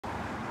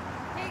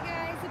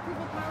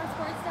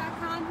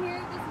ApprovalPowersports.com here.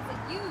 This is a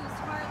used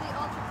Harley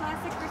Ultra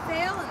Classic for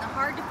sale in the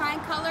hard-to-find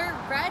color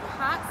Red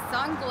Hot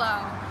Sun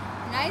Glow.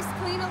 Nice,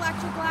 clean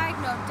electric glide,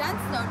 no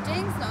dents, no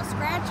dings, no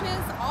scratches,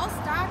 all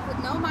stock with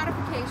no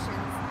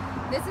modifications.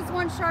 This is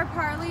one sharp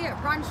Harley. It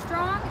runs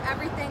strong,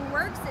 everything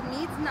works, it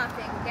needs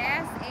nothing.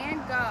 Gas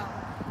and go.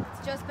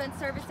 It's just been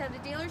serviced at the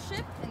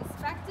dealership,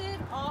 inspected,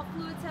 all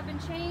fluids have been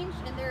changed,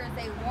 and there is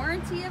a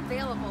warranty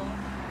available.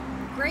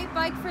 Great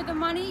bike for the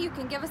money. You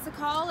can give us a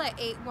call at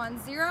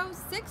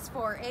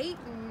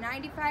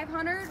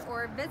 810-648-9500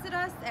 or visit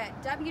us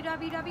at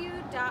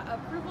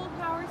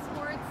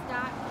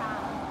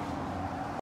www.approvalpowersports.com.